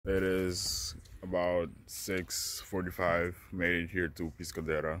It is about 6:45. Made it here to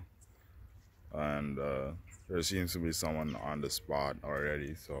Piscadera, and there seems to be someone on the spot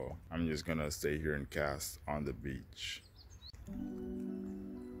already, so I'm just gonna stay here and cast on the beach.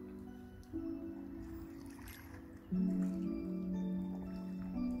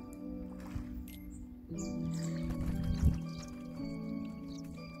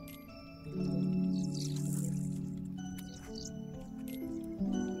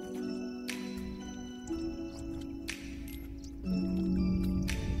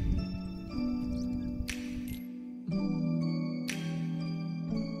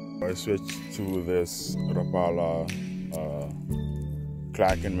 I switched to this Rapala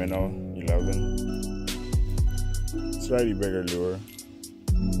Kraken Minnow 11. Slightly bigger lure,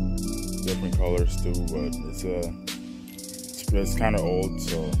 different colors too, but it's kind of old,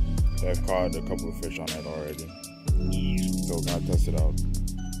 so I've caught a couple of fish on it already. So we're gonna test it out.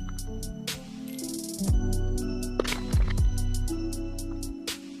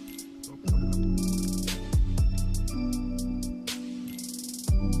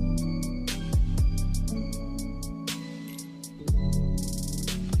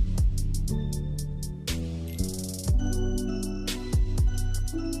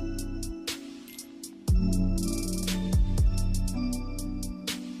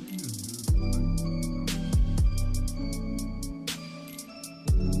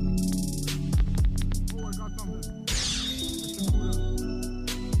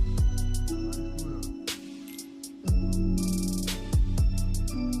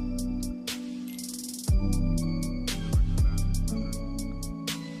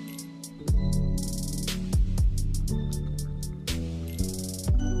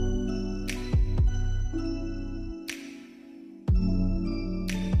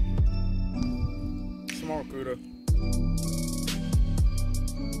 Small cuda.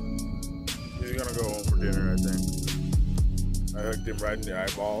 He's gonna go home for dinner, I think. I hooked him right in the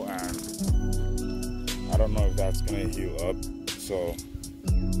eyeball, and I don't know if that's gonna heal up, so I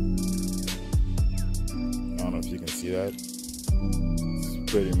don't know if you can see that.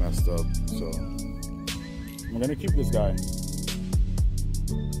 It's pretty messed up, so I'm gonna keep this guy.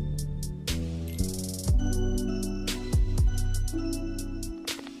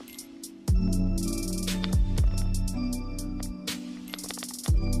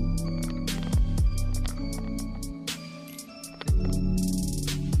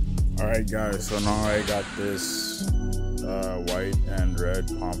 Alright guys, so now I got this white and red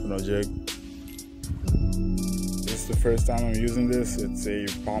pompano jig. This is the first time I'm using this. It's a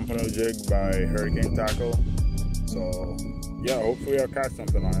pompano jig by Hurricane Tackle. So yeah, hopefully I'll catch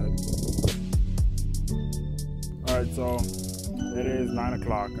something on it. Alright, so it is 9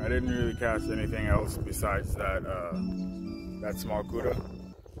 o'clock. I didn't really catch anything else besides that small cuda.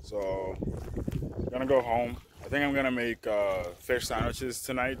 So I'm gonna go home. I think I'm gonna make fish sandwiches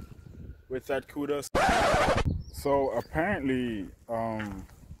tonight with that cuda. So apparently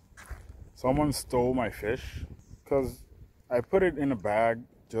someone stole my fish, because I put it in a bag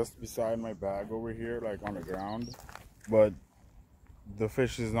just beside my bag over here, like on the ground, but the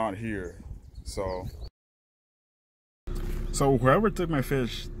fish is not here. So whoever took my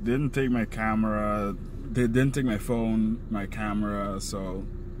fish didn't take my camera, they didn't take my phone, my camera, so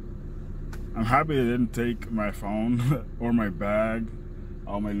I'm happy they didn't take my phone or my bag,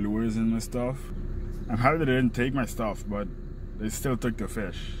 all my lures and my stuff. I'm happy they didn't take my stuff, but they still took the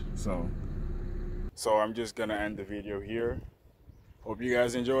fish. So I'm just gonna end the video here. Hope you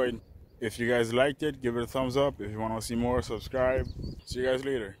guys enjoyed. If you guys liked it, give it a thumbs up. If you want to see more, subscribe. See you guys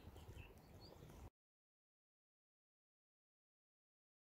later.